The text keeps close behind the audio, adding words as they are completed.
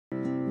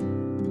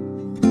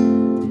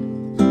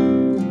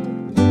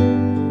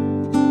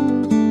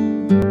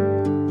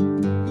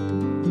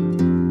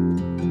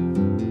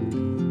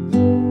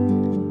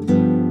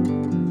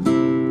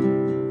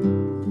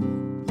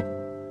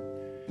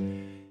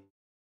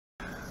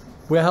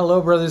Well,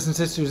 hello, brothers and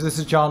sisters. This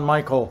is John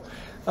Michael.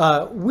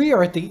 We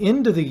are at the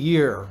end of the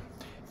year.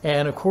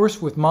 And of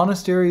course, with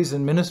monasteries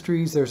and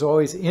ministries, there's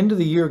always end of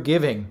the year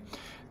giving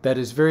that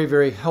is very,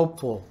 very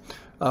helpful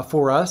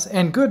for us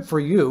and good for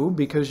you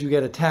because you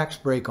get a tax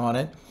break on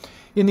it.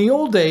 In the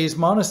old days,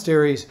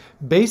 monasteries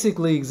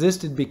basically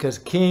existed because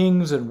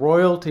kings and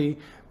royalty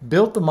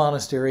built the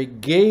monastery,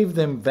 gave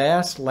them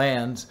vast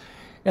lands,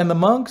 and the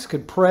monks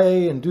could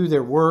pray and do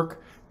their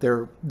work,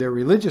 their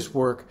religious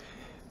work,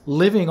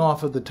 living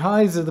off of the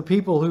tithes of the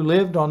people who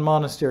lived on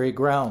monastery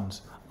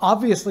grounds.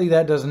 Obviously,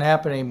 that doesn't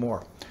happen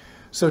anymore.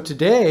 So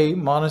today,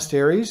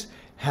 monasteries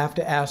have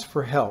to ask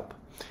for help.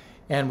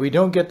 And we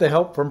don't get the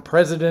help from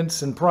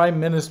presidents and prime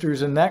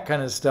ministers and that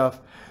kind of stuff.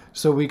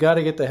 So we got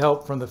to get the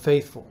help from the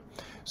faithful.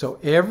 So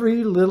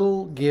every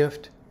little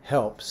gift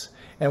helps.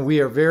 And we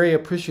are very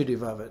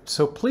appreciative of it.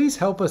 So please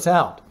help us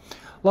out.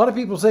 A lot of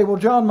people say, well,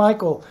 John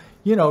Michael,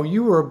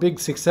 you were a big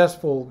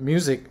successful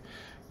music,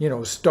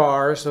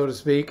 star, so to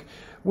speak.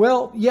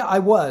 Well, yeah, I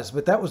was,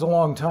 but that was a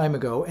long time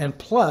ago. And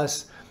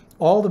plus,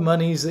 all the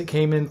monies that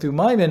came in through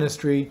my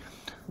ministry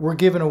were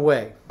given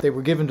away. They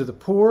were given to the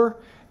poor,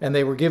 and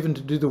they were given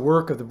to do the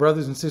work of the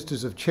brothers and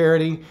sisters of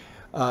charity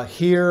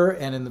here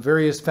and in the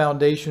various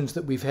foundations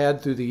that we've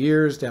had through the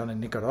years down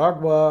in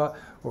Nicaragua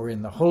or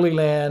in the Holy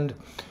Land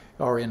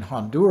or in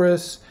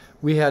Honduras.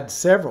 We had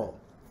several.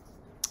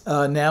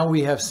 Now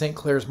we have St.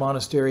 Clair's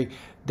Monastery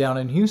down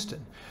in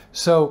Houston.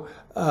 So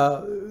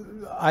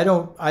I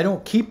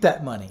don't keep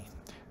that money.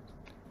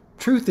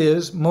 Truth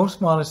is, most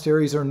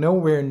monasteries are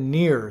nowhere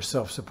near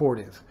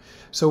self-supportive.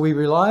 So we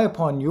rely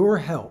upon your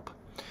help.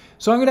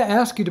 So I'm going to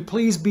ask you to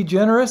please be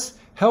generous.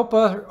 Help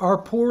our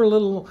poor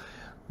little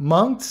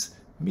monks,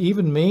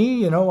 even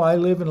me. I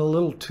live in a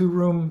little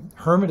 2-room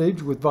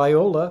hermitage with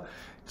Viola.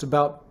 It's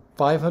about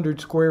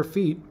 500 square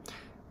feet.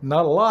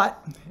 Not a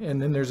lot.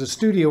 And then there's a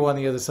studio on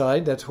the other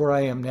side. That's where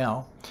I am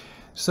now.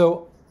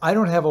 So I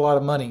don't have a lot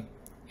of money,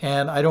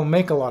 and I don't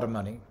make a lot of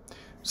money.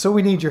 So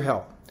we need your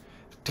help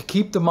to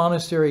keep the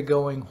monastery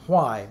going.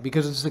 Why?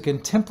 Because it's the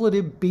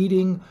contemplative,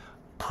 beating,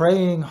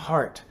 praying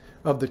heart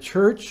of the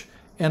church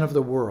and of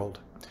the world.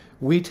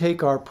 We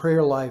take our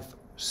prayer life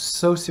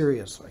so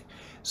seriously.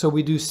 So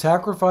we do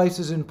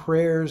sacrifices and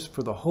prayers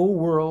for the whole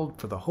world,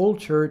 for the whole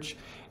church,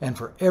 and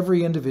for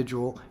every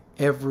individual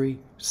every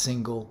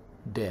single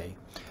day.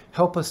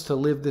 Help us to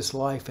live this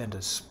life and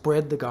to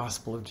spread the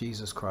gospel of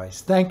Jesus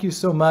Christ. Thank you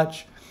so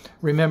much.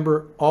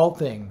 Remember, all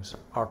things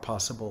are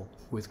possible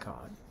with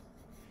God.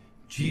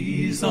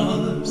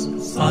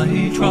 Jesus,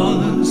 I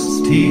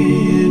trust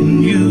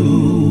in you,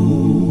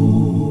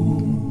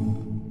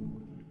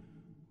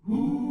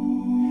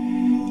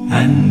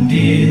 and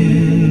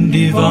in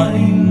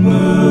divine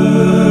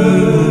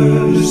mercy.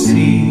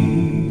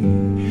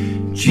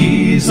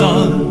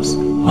 Jesus,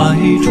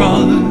 I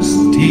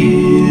trust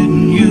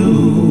in you,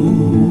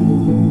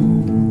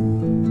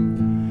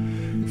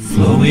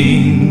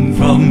 flowing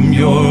from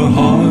your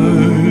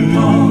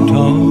heart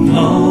of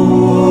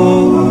love.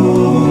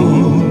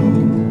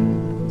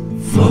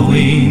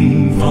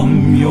 Flowing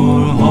from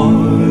your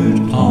heart